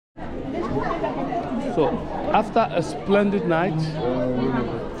So after a splendid night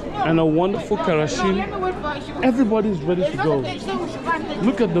and a wonderful karashin, everybody's ready to go.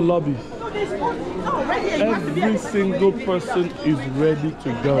 Look at the lobby. Every single person is ready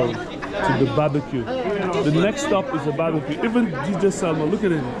to go to the barbecue. The next stop is the barbecue. Even DJ Salma, look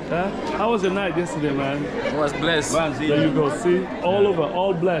at him. How was your night yesterday, man? It was blessed. There you go. See, all over,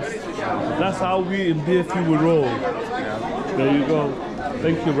 all blessed. That's how we in BFU will roll. There you go.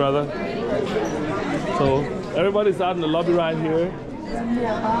 Thank you, brother. So everybody's out in the lobby right here.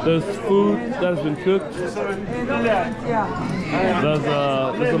 There's food that has been cooked. There's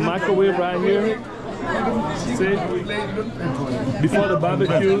a microwave right here. See, before the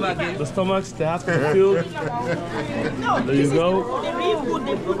barbecue, the stomachs, they have to be filled. There you go.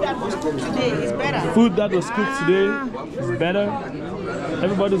 The food that was cooked today is better. Food that was cooked today is better.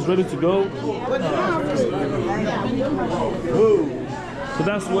 Everybody's ready to go. So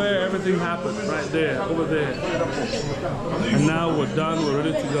that's where everything happened, right there, over there. And now we're done, we're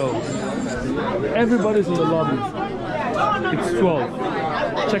ready to go. Everybody's in the lobby. It's 12.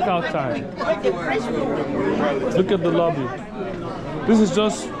 Checkout time. Look at the lobby. This is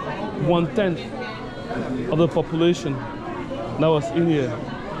just 1/10 of the population that was in here.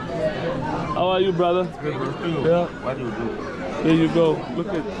 How are you, brother? Yeah. There you go.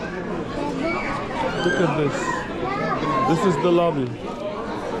 Look at this. This is the lobby.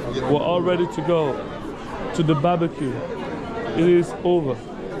 We're all ready to go to the barbecue. It is over.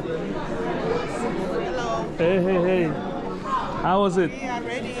 Hey, hey, hey. How was it? We are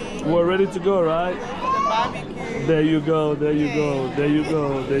ready. We're ready to go, right? The barbecue. There you go, there you go, there you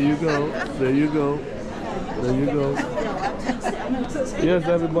go, there you go, there you go, there you go. Yes,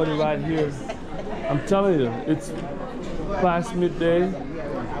 everybody right here. I'm telling you, it's past midday.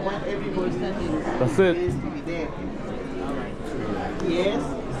 That's it. Yes.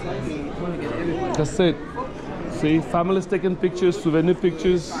 That's it. See, families taking pictures, souvenir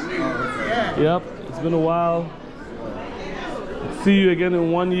pictures. Yep, it's been a while. See you again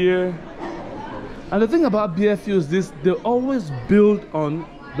in 1 year. And the thing about BFU is this, they always build on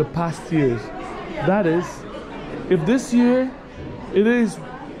the past years. That is, if this year it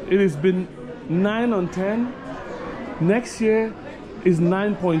has been 9 on 10, next year is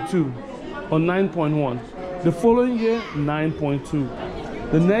 9.2 or 9.1. The following year, 9.2.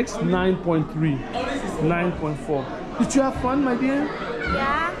 The next, 9.3, 9.4. Did you have fun, my dear?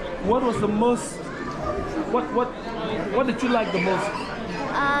 Yeah. What was the most, what did you like the most?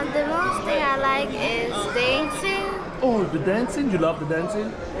 The most thing I like is dancing. Oh, the dancing? You love the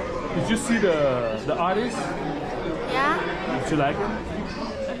dancing? Did you see the artist? Yeah. Did you like him?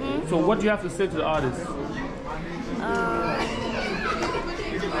 Mm-hmm. So what do you have to say to the artist?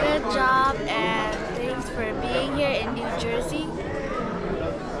 Good job and thanks for being here in New Jersey.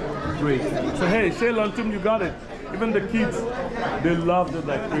 Great. So hey, Shay Luntum, you got it. Even the kids, they loved it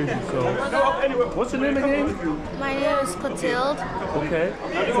like crazy. So, what's your name again? My name is Clotilde. Okay.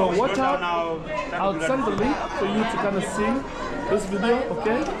 So watch out. I'll send the link for you to kind of see this video.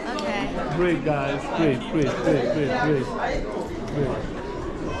 Okay. Okay. Great, guys. Great.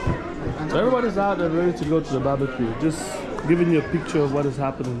 So everybody's out there ready to go to the barbecue. Just giving you a picture of what is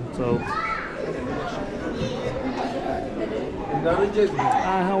happening. So.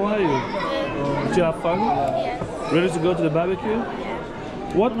 Hi, how are you? Did you have fun? Yes. Ready to go to the barbecue?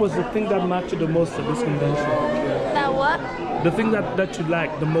 Yes. What was the thing that matched you the most at this convention? That what? The thing that you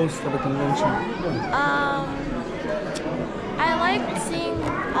liked the most at the convention? I liked seeing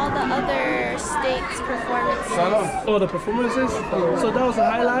all the other states' performances. Oh, the performances? So that was a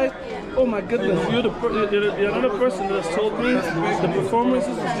highlight? Oh my goodness, you're another person that has told me the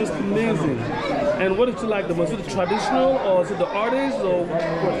performances is just amazing. And what did you like the most? Is it the traditional or is it the artists or what?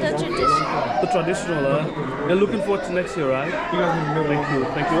 The traditional. The traditional, huh? You're looking forward to next year, right?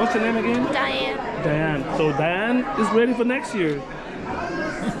 Thank you. What's your name again? Diane. Diane. So Diane is ready for next year.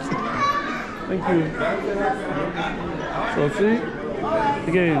 Thank you. So see,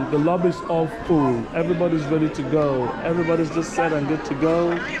 again, the lobby's all full. Everybody's ready to go. Everybody's just set and good to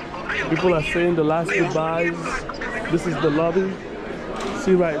go. People are saying the last goodbyes. This is the lobby.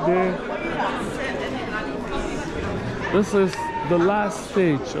 See right there. This is the last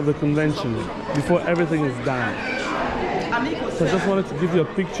stage of the convention before everything is done. So I just wanted to give you a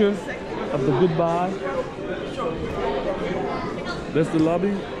picture of the goodbye. There's the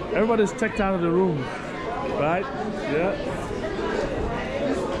lobby. Everybody's checked out of the room, right? Yeah.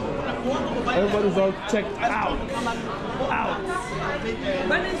 Everybody's all checked out.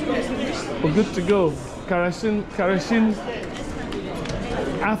 We're good to go. Karashin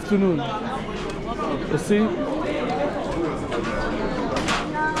afternoon. You see?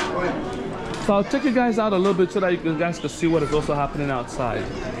 So So I'll take you guys out a little bit so that you guys can see what is also happening outside.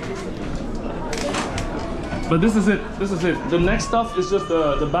 But this is it. This is it. The next stuff is just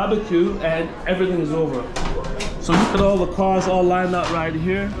the barbecue, and everything is over. So look at all the cars all lined up right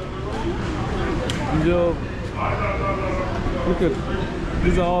here. Yo, look at,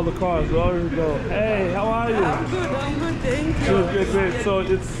 these are all the cars. We already go. Hey, how are you? I'm good, thank you. Good, great. So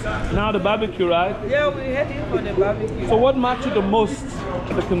it's now the barbecue, right? Yeah, we're heading for the barbecue. So what matched you the most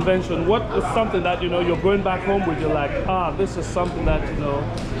at the convention? What is something that, you know, you're going back home with, you're like, this is something that, you know,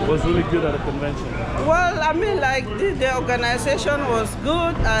 was really good at the convention? Well, I mean, like, the organization was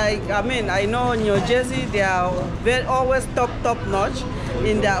good. I mean, I know New Jersey, they are always top notch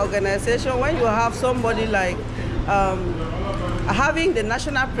in their organization. When you have somebody like having the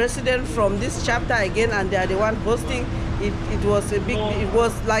national president from this chapter again, and they are the one hosting, it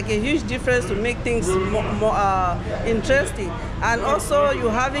was like a huge difference to make things more interesting. And also you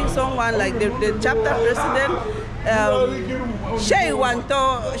having someone like the chapter president, Shey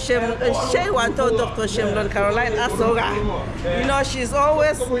Wanto, Dr. Shemlon Caroline Asoga. You know, she's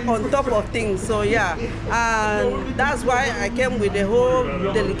always on top of things. So yeah, and that's why I came with the whole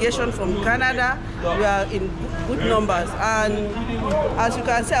delegation from Canada. We are in good numbers, and as you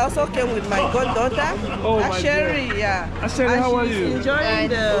can see, I also came with my goddaughter, Asheri. Yeah, Asheri, how are you? She's enjoying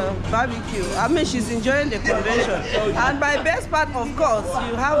the barbecue. I mean, she's enjoying the convention. And my best part, of course,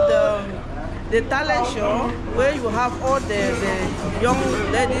 you have the talent show, where you have all the young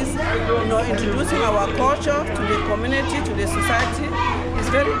ladies, you know, introducing our culture to the community, to the society. It's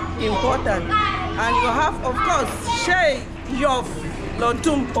very important. And you have, of course, Shey Yof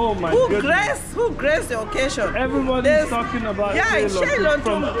Lontum, who graced the occasion. Everybody's talking about Shey Lontum.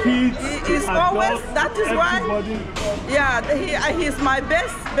 From kids He's always, that is everybody. Why, he's my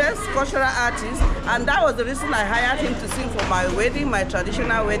best cultural artist, and that was the reason I hired him to sing for my wedding, my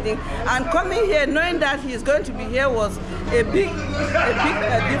traditional wedding. And coming here, knowing that he's going to be here, was a big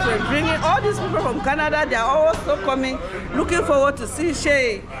difference. Bringing all these people from Canada, they are also coming, looking forward to see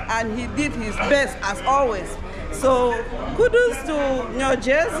Shey, and he did his best as always. So kudos to New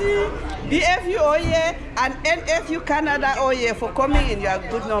Jersey, BFU Oye, and NFU Canada Oye for coming in your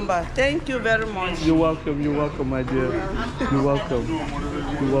good number. Thank you very much. You're welcome, my dear. You're welcome.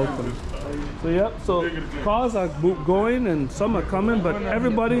 So yeah, so cars are going and some are coming, but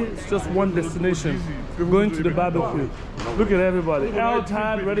everybody, it's just one destination. Going to the barbecue. Look at everybody, all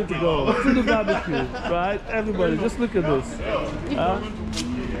tired, ready to go to the barbecue, right? Everybody, just look at this.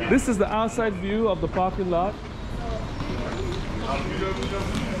 This is the outside view of the parking lot.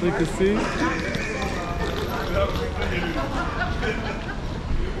 So you can see.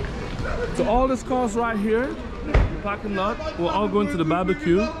 So all these cars right here, the parking lot, we're all going to the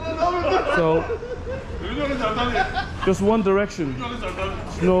barbecue. So just one direction.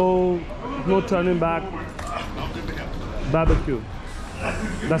 No turning back. Barbecue.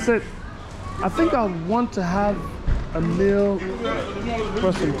 That's it. I think I want to have a male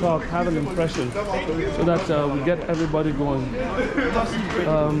person talk, have an impression, so that we get everybody going. Hey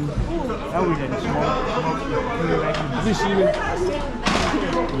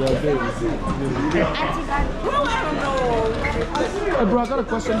bro, I got a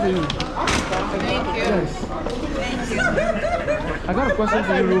question for you. Thank you. Yes. Thank you. I got a question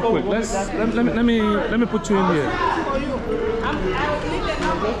for you real quick. Let me put you in here.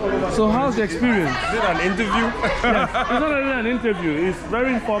 So how's the experience? Is it an interview? Yes, it's not really an interview. It's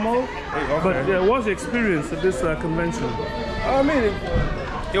very informal. Okay. But what's the experience at this convention? I mean,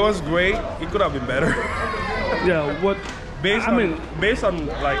 it was great. It could have been better. Yeah, what? Based on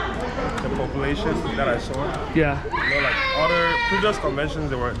like the population that I saw. Yeah. You know, like other previous conventions,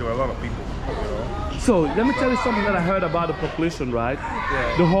 there were a lot of people. You know? So let me tell you something that I heard about the population, right?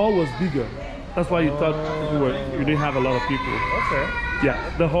 Yeah. The hall was bigger. That's why you thought you didn't have a lot of people. Okay. Yeah,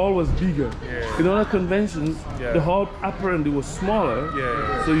 the hall was bigger. Yeah. In other conventions, the hall apparently was smaller.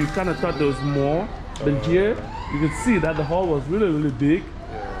 Yeah. So you kind of thought there was more. But here, you could see that the hall was really, really big.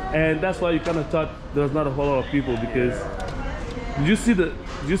 And that's why you kind of thought there was not a whole lot of people because... Did you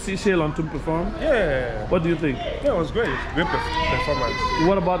see Shey Lontum perform? Yeah. What do you think? Yeah, it was great. Great performance.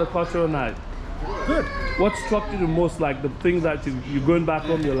 What about the cultural night? Good. What struck you the most, like the things that you're going back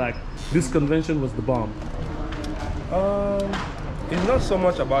home, you're like, this convention was the bomb? It's not so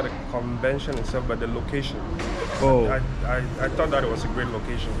much about the convention itself, but the location. Oh. I thought that it was a great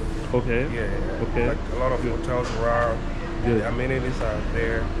location. Okay. Yeah. Okay. Like a lot of hotels around. Good. The amenities are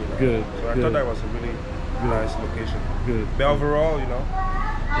there. You know. Good. So I thought that was a really nice location. Good. But overall, you know,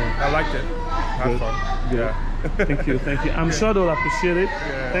 I liked it. Had fun. Good. Yeah. Thank you. I'm sure they'll appreciate it.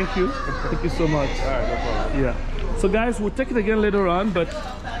 Yeah. Thank you so much. All right, no problem. Yeah. So guys, we'll take it again later on, but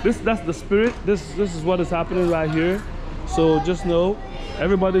that's the spirit. This is what is happening right here. So just know,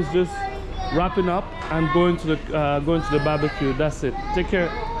 everybody's just wrapping up and going to the barbecue. That's it. Take care.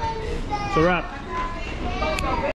 It's a wrap.